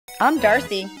I'm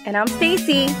Darcy. And I'm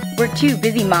Stacy. We're two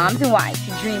busy moms and wives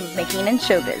who dream of making it in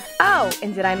showbiz. Oh,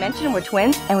 and did I mention we're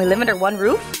twins and we live under one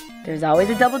roof? There's always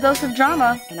a double dose of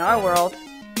drama in our world.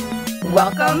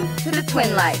 Welcome to the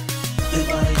Twin Life.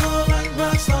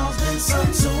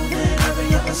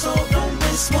 Every episode, don't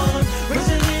miss one. Raise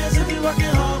your hands if you're working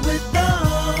hard with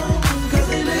them. Cause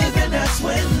they live in that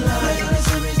twin life. The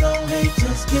series don't hate,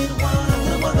 just get one.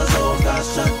 The mother's old got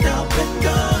shut down, been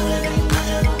gone. And ain't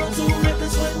nothing on them to make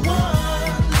this twin one.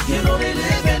 You know they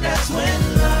live in that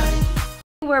twin life.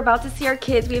 We're about to see our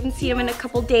kids. We haven't seen them in a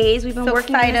couple days. We've been So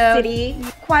working in the city.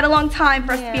 Quite a long time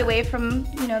for us to be away from,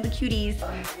 you know, the cuties.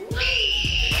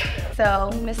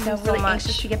 So, miss them so really much.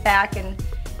 anxious to get back and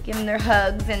give them their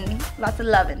hugs and lots of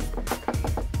loving.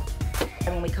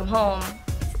 And when we come home,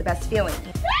 it's the best feeling.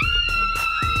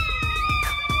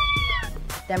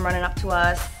 Them running up to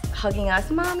us, hugging us.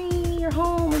 Mommy, you're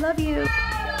home, we love you.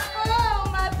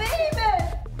 Hello, my baby.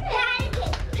 Patty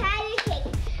cake.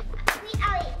 We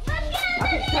are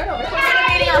Okay, start over. We're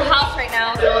renovating our house right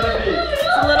now. It's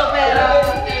a little bit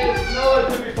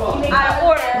out of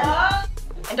order.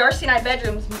 And Darcy and I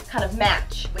bedrooms kind of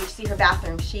match. When you see her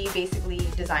bathroom, she basically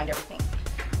designed everything.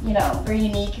 You know, very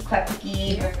unique,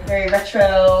 eclectic-y, very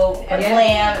retro, and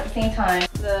glam at the same time.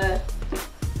 The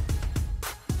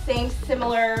same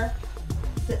similar,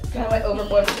 kind of went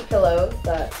overboard with the pillows,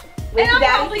 but with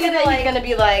Daddy he's gonna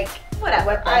be like,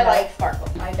 whatever, I like sparkle.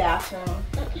 My bathroom,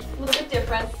 a little bit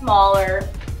different, smaller,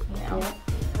 you know,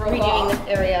 redoing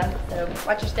this area, so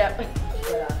watch your step. This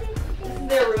is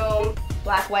their room.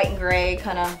 Black, white, and gray,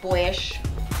 kind of boyish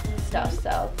stuff.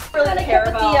 So really kind of kept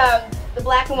with the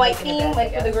black and white theme,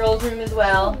 like for the girls' room as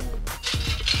well.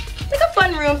 It's like a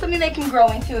fun room, something they can grow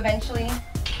into eventually.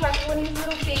 Winnie's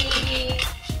little baby,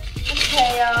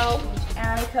 Mateo,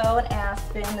 Aniko, and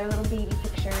Aspen, their little baby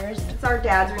pictures. It's our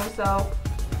dad's room, so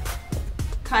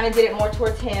kind of did it more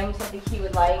towards him, something he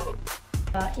would like.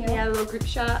 Yeah, a little group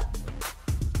shot.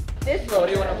 This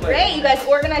looks great. You guys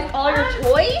organized all your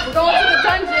toys? We're going to the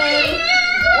dungeon.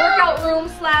 Workout room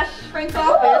 / Frank's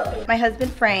office. My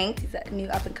husband Frank, he's a new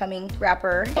up and coming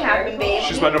rapper. Happy baby.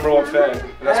 She's my #1 fan. And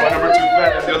that's my #2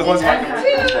 fan, and the other one's my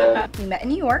 #2 fan. We met in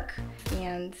New York,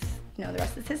 and you know the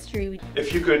rest is history.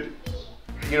 If you could,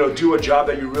 you know, do a job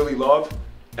that you really love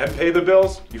and pay the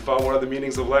bills, you found one of the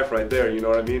meanings of life right there, you know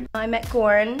what I mean? I met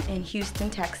Goran in Houston,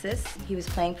 Texas. He was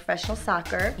playing professional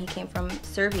soccer. He came from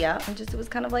Serbia, and just it was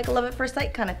kind of like a love at first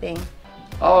sight kind of thing.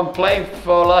 Oh, I'm playing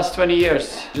for the last 20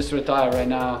 years. Just retired right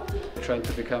now. Trying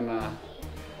to become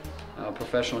a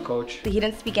professional coach. He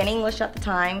didn't speak any English at the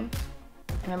time.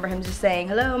 I remember him just saying,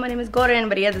 hello, my name is Goran,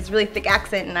 but he had this really thick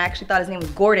accent, and I actually thought his name was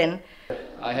Gordon.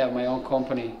 I have my own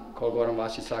company called Goran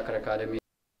Vasic Soccer Academy.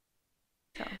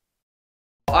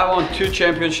 I won 2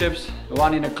 championships,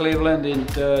 one in Cleveland in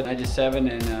 97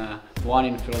 and one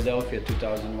in Philadelphia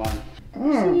 2001.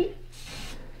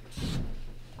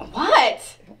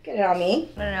 What? Don't get it on me.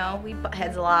 I don't know, we butt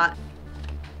heads a lot.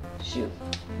 Shoot,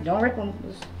 don't rip them.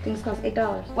 Those things cost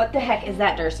 $8. What the heck is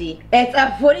that, Darcy? It's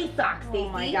a footy sock, Stacey. Oh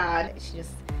my God. She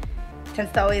just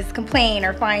tends to always complain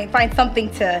or find something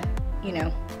to, you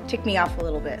know, tick me off a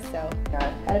little bit, so. It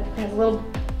has a little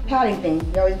padding thing.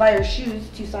 You always buy your shoes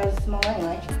 2 sizes smaller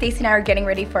anyway. Stacey and I are getting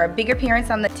ready for a big appearance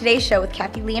on the Today Show with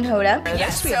Kathy Lee and Hoda.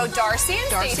 Yes, so Darcy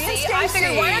and Stacey. I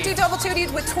figured why not do double duty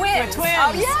with twins?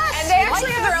 Yes. And they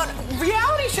actually have their own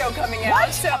reality show coming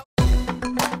out. So.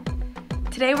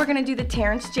 Today we're gonna do the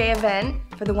Terrence J event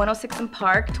for the 106 in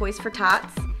Park, Toys for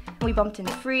Tots. We bumped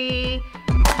into Free.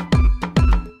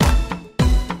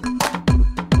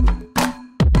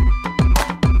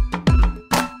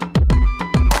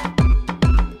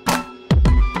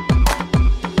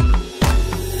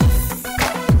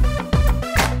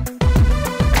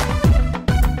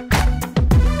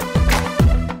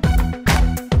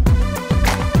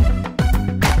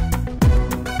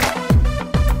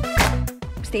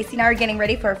 Stacey and I are getting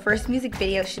ready for our first music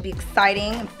video. It should be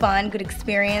exciting and fun, good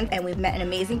experience. And we've met an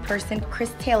amazing person,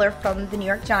 Chris Taylor from the New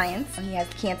York Giants. He has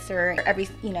cancer. Every,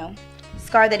 you know,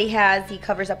 scar that he has, he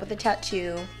covers up with a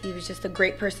tattoo. He was just a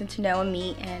great person to know and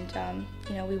meet, and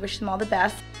you know, we wish him all the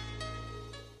best.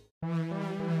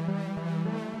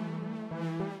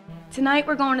 Tonight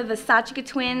we're going to the Sachika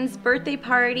twins birthday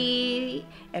party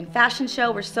and fashion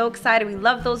show. We're so excited. We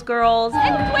love those girls.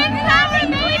 And twins have a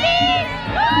baby!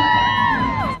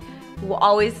 We'll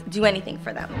always do anything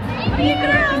for them. You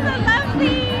girls are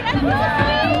lovely. That's so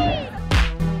sweet.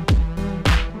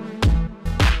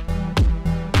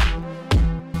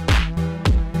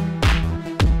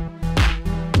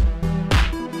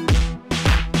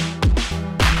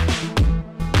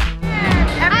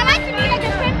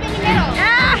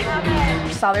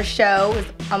 saw their Supertrailer show is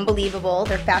unbelievable.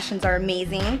 Their fashions are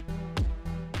amazing.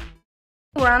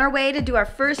 We're on our way to do our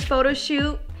first photo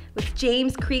shoot with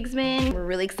James Kriegsman. We're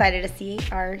really excited to see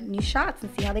our new shots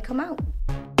and see how they come out.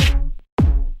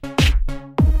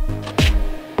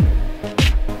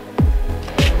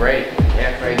 Great.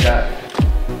 Yeah, great job.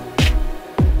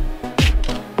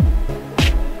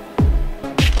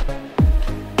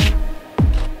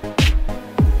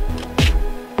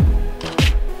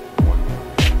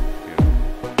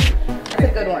 That's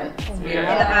a good one. Beautiful. And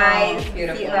the eyes.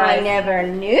 Beautiful. I never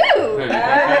knew.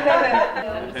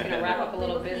 I'm just gonna wrap up a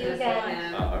little business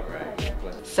right now.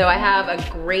 So I have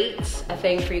a great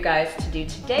thing for you guys to do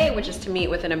today, which is to meet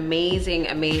with an amazing,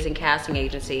 amazing casting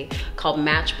agency called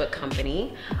Matchbook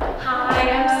Company. Hi,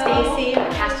 I'm Stacy. I'm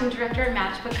the casting director at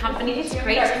Matchbook Company. It's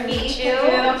great to meet you.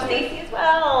 I'm Stacy as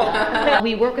well.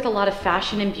 We work with a lot of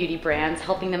fashion and beauty brands,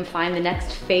 helping them find the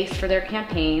next face for their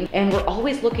campaign. And we're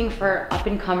always looking for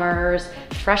up-and-comers,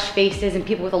 fresh faces, and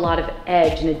people with a lot of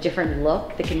edge and a different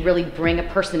look that can really bring a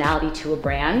personality to a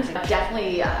brand.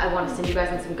 Definitely, I want to send you guys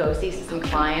on some go-sees to some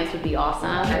clients. Would be awesome.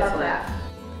 I love that.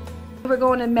 We're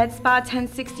going to Med Spa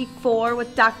 1064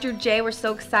 with Dr. J. We're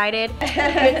so excited. Good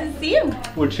to see you.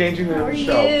 We're changing the How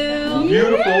show. are you?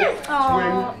 Beautiful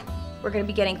Aw. swing. We're going to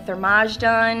be getting thermage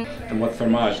done. And what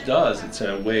thermage does, it's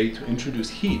a way to introduce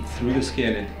heat through the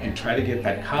skin and try to get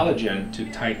that collagen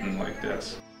to tighten like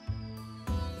this.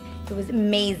 It was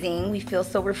amazing. We feel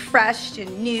so refreshed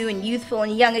and new and youthful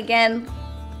and young again.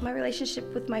 My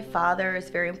relationship with my father is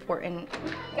very important.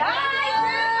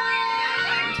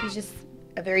 He's just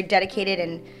a very dedicated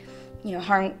and, you know,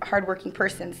 hardworking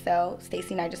person. So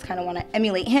Stacy and I just kind of want to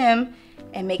emulate him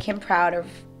and make him proud of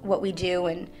what we do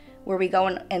and where we go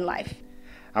in life.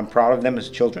 I'm proud of them as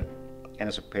children and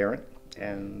as a parent,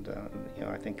 and you know,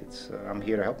 I think I'm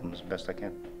here to help them as best I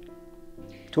can,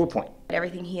 to a point.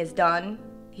 Everything he has done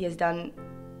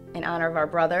in honor of our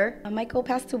brother. Michael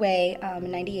passed away in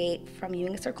 '98 from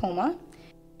Ewing sarcoma.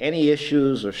 Any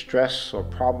issues or stress or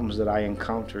problems that I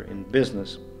encounter in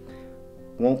business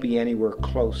won't be anywhere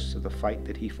close to the fight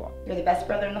that he fought. You're the best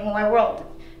brother in the whole wide world.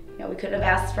 You know, we couldn't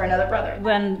have asked for another brother.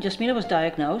 When Jasmina was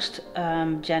diagnosed,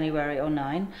 January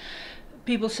 '09,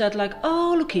 people said like,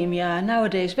 oh, leukemia,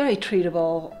 nowadays very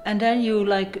treatable. And then you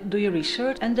like do your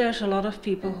research and there's a lot of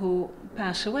people who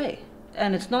pass away.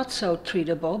 And it's not so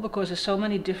treatable because there's so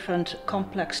many different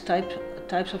complex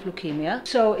types of leukemia.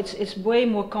 So it's way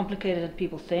more complicated than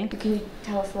people think. Can you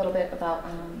tell us a little bit about,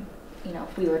 you know,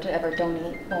 if we were to ever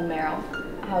donate bone marrow,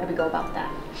 how do we go about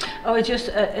that? Oh, it's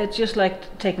just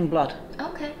like taking blood.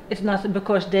 Okay. It's nothing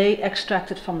because they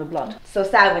extract it from the blood. So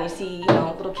sad when you see, you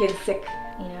know, little kids sick,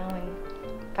 you know,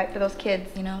 and fight for those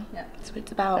kids, you know. Yeah. That's what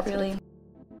it's about, really.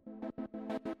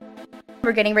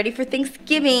 We're getting ready for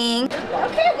Thanksgiving.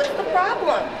 Okay, what's the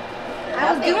problem?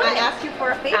 I was doing it. I asked you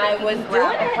for a favor. I was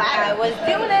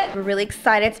doing it. We're really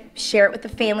excited to share it with the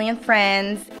family and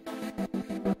friends.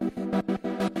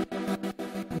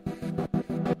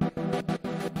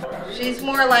 She's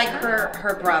more like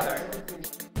her brother.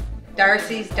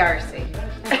 Darcy's Darcy.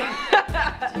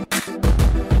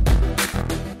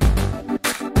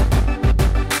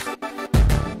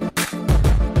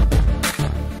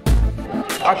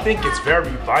 I think it's very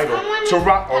vital to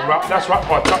rock or rock. That's right.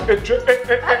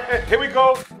 Here we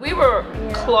go. We were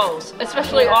close,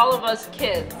 especially all of us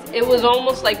kids. It was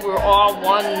almost like we were all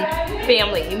one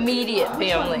family, immediate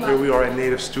family. Here we are at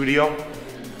Native Studio,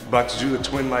 about to do the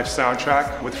Twin Life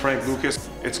soundtrack with Frank Lucas.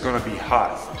 It's gonna be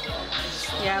hot.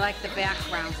 Yeah, I like the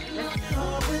background.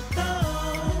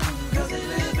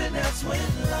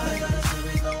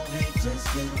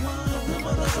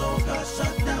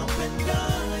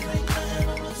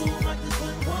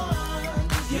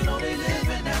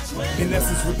 In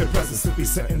essence, with their presence simply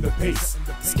setting the pace,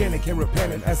 scanning camera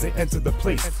panning as they enter the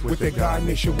place with their guy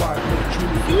nationwide,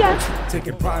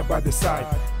 taking pride by their side,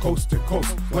 coast to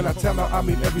coast. When I tell her I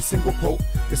mean every single quote,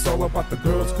 it's all about the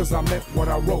girls, cause I meant what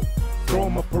I wrote. Throw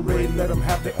them a parade, let them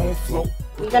have their own float.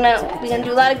 We're gonna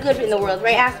do a lot of good in the world,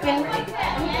 right, Aspen?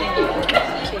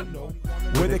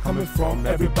 Where they coming from,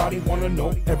 everybody wanna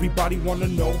know. Everybody wanna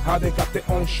know how they got their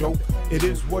own show. It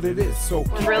is what it is, so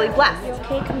I'm really blessed.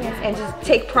 Okay, come here. And just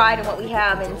take pride in what we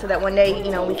have, and so that one day,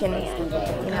 you know, we can,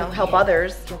 you know, help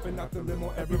others. Jumping out the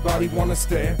limo, everybody wanna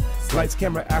stare. Lights,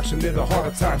 camera, action, they're the heart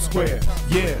of Times Square.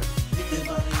 Yeah.